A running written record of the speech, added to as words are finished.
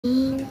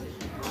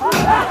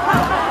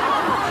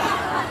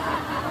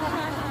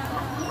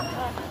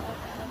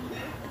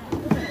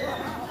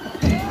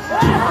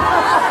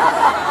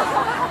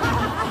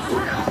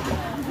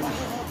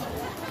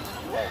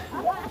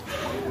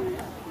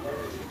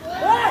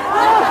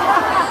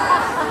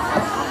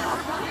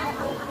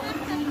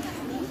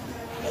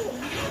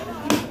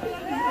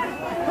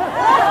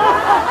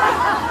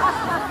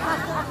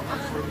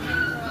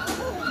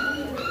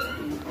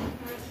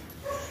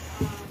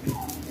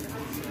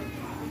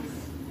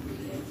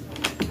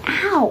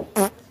Ow!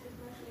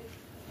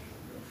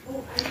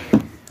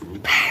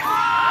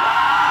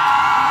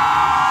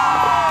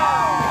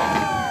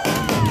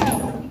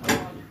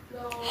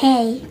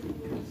 Hey.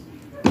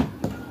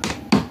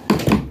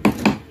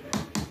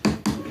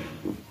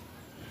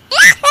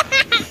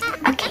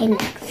 Okay,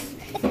 next.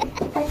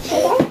 What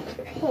should I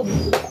pick?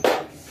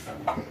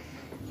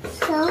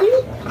 So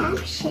many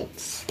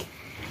options.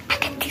 I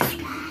got this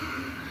one.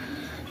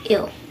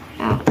 Ew.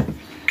 Ow.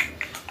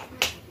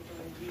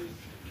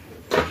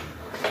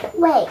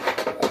 Wait.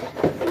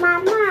 My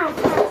mom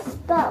has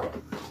both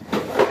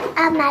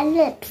of my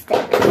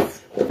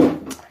lipsticks.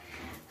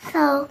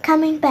 So,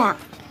 coming back.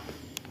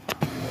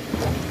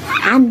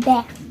 I'm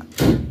back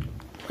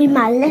with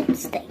my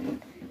lipstick.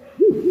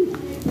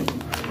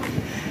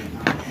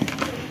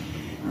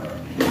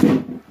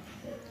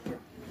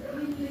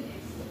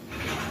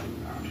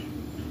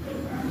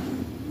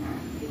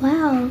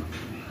 Wow.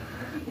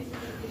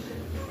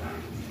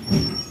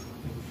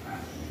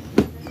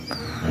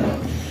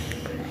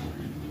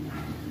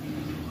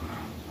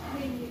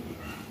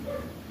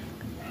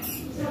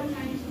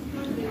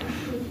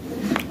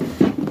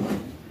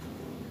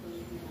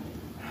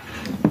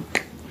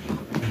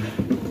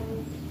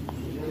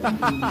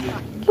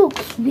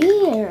 Looks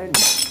weird.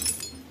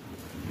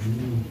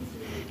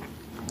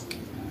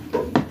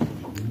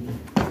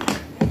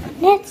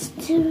 Let's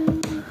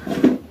do.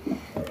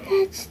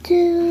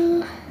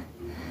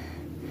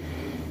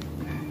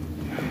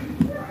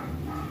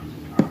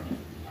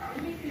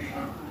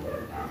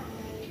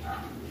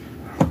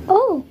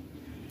 Oh.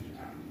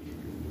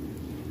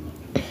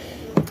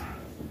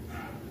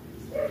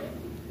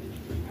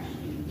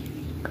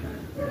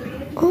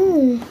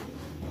 Oh,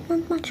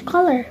 not much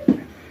color.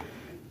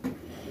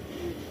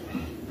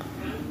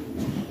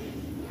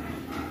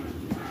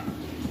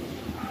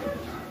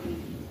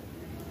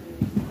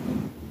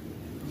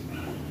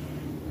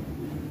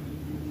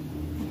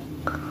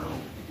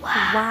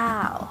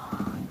 Wow.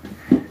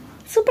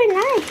 Super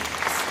nice.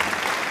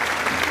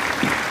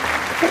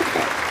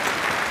 Perfect.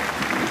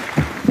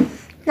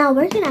 Now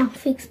we're gonna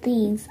fix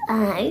these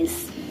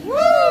eyes.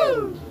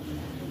 Woo!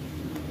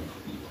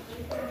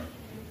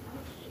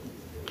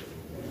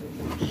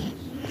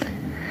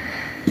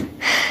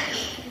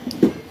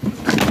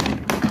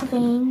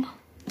 Covering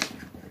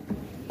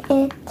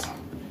it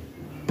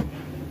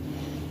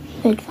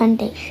with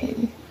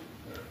foundation.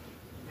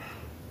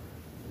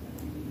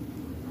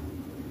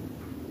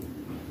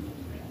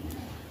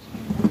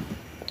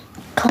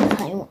 Cause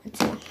I want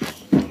to.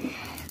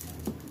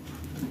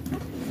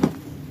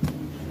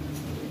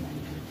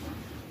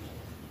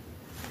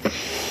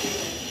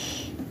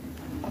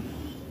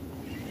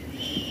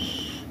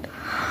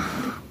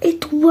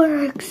 It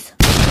works.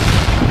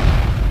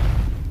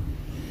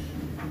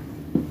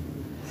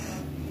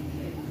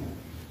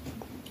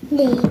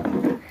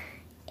 Yeah,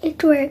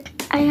 it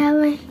worked. I have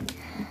a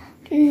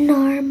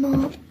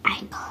normal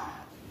icon.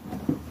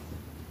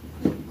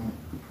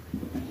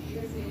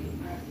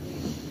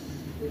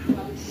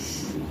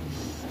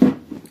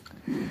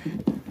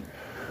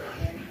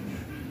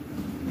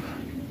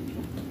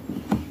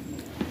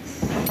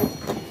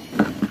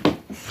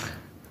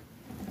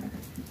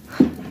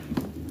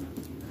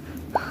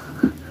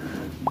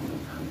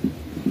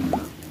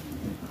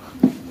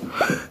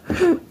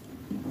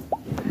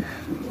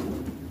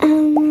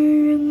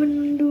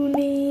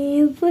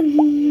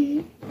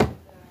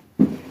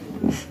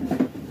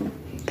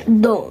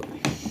 Done.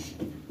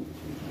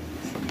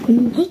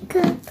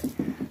 Makeup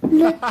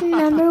look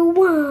number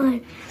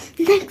 1.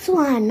 Next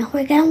one,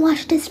 we're gonna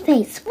wash this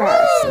face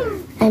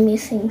first. I'm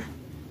using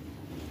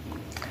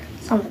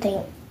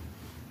something.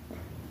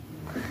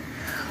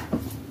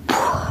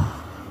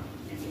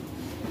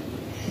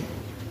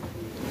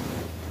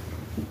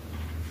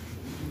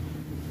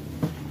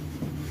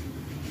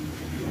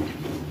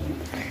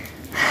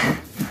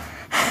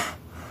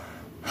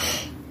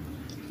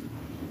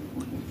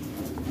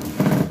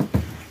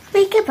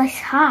 Makeup is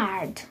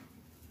hard.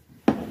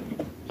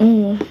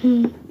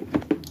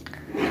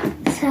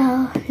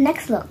 So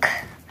next look,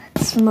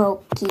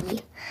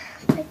 smoky,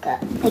 like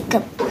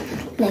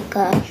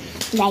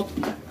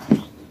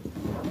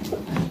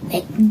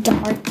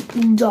dark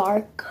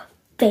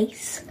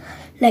face,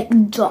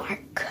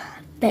 dark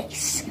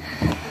face.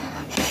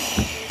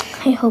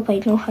 I hope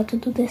I know how to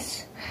do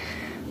this.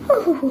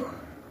 Ooh.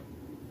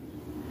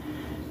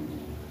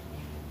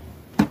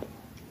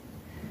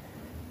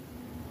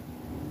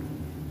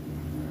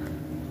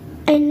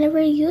 I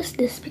never use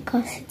this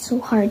because it's so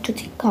hard to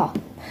take off.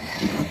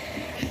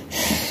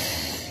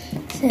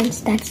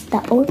 Since that's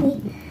the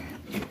only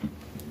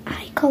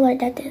eye color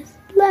that is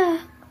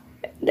black.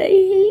 And I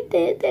hate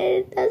it.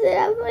 It doesn't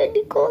have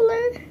any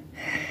color.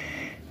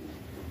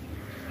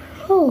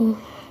 Oh.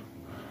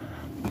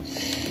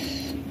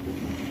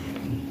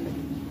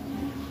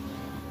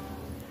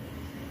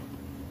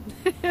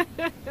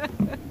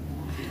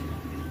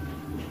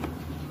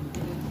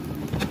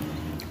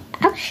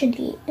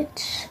 Actually,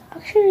 it's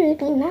actually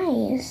really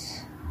nice.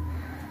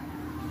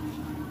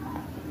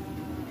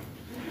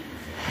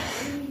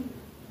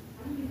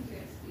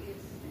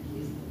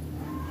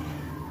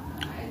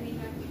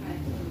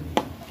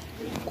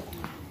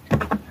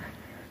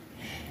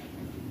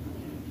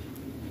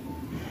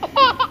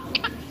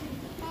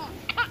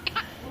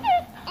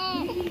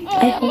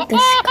 hope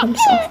this comes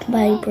off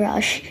my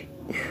brush.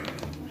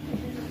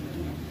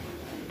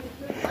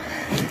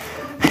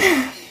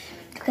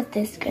 Look at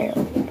this girl.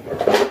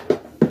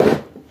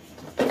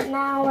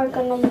 Now we're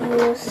gonna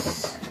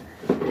use,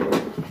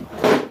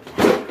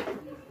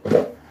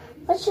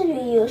 what should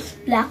we use?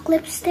 Black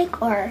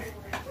lipstick or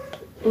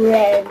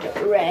red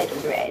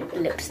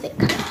lipstick?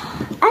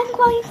 I'm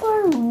going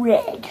for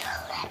red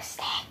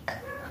lipstick.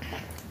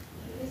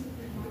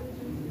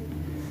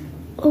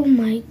 Oh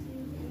my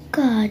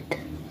God.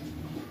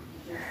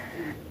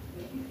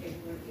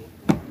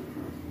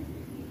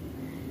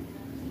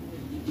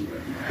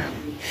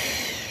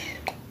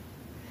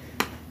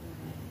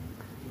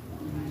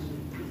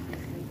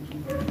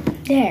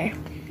 There.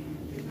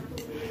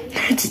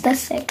 That's the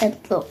second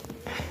look.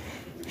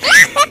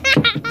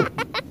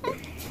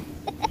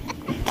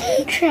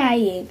 Keep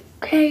trying,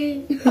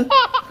 okay?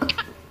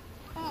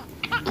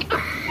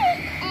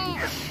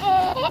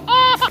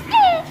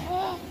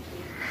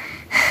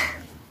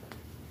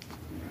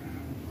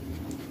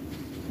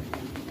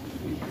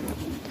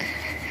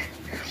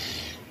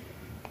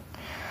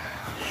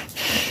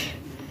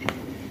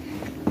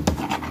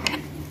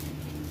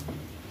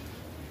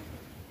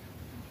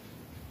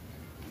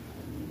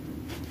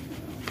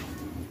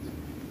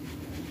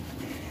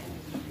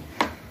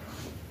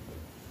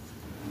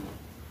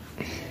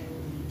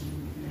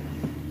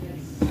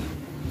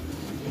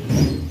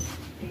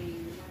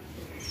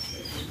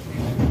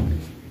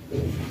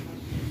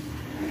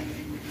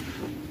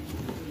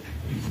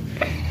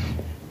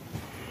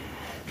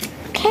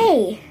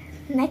 Okay,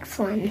 next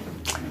one,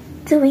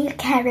 doing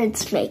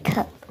Karen's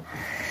makeup.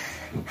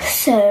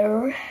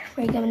 So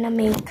we're gonna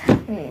make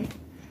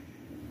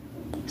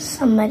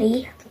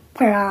somebody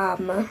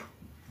from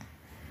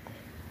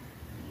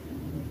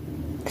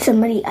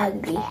somebody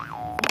ugly,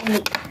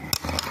 like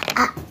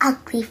an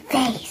ugly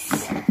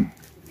face.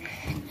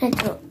 I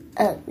do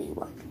ugly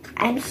one.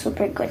 I'm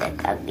super good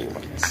at ugly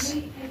ones.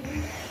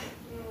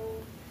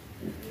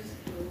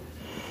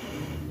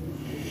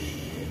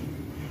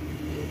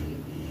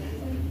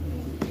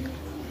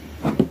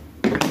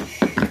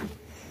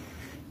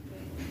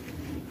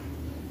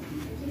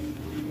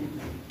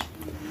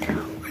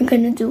 We're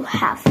gonna do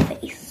half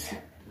face.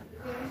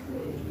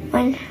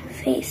 One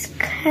face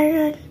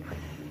Karen.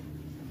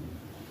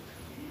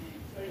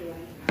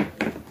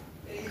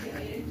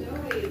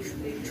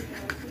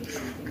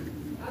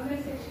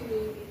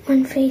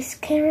 One face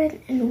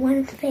Karen and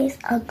one face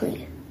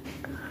ugly.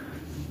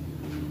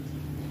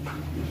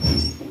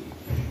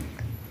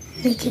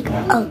 Make it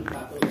ugly.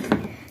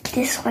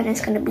 This one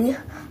is gonna be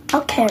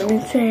a Karen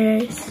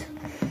face.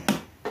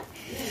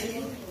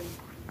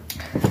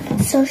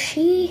 So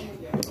she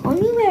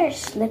only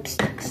wears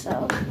lipstick,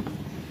 so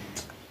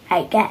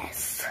I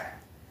guess.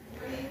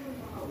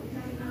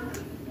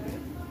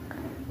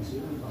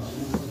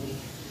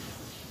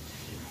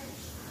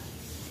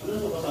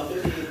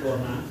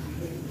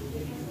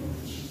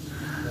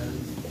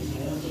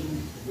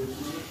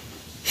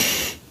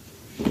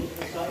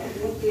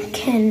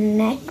 Okay,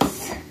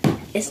 next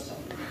is,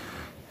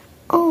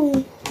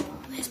 oh,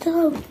 I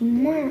still have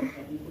more.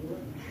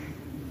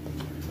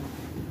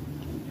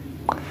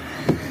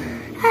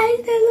 I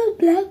still have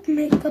black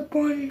makeup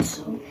on,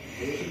 so.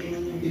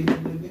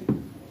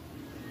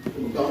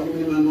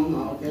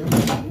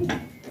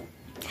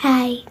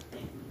 Hi.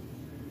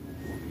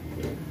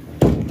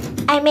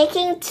 I'm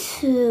making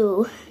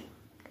two.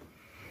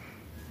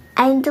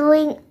 I'm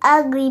doing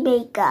ugly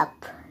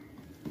makeup.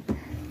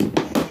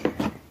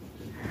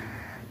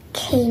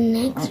 Okay,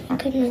 next we're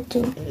gonna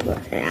do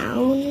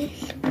brown.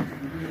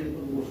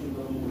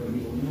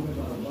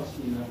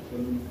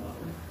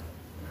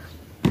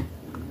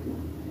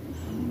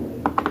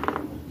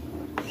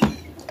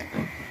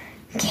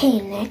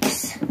 Okay,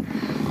 next.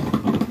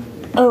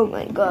 Oh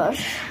my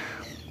gosh.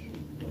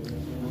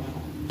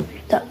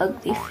 The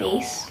ugly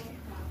face.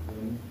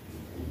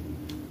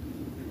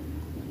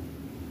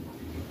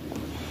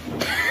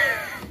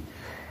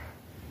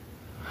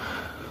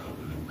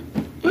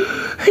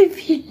 I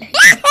feel like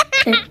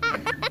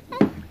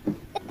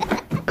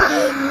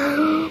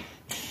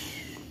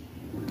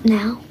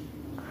now.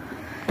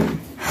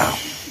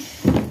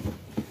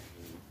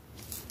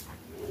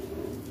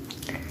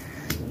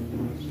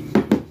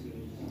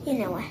 You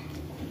know what?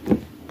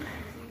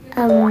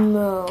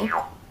 No.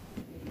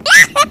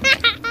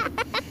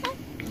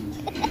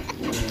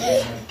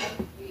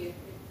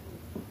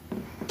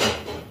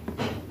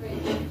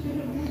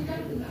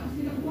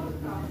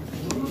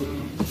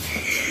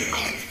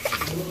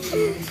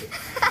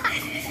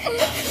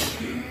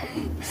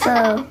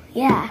 So,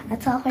 yeah,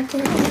 that's all for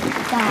today.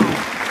 Bye.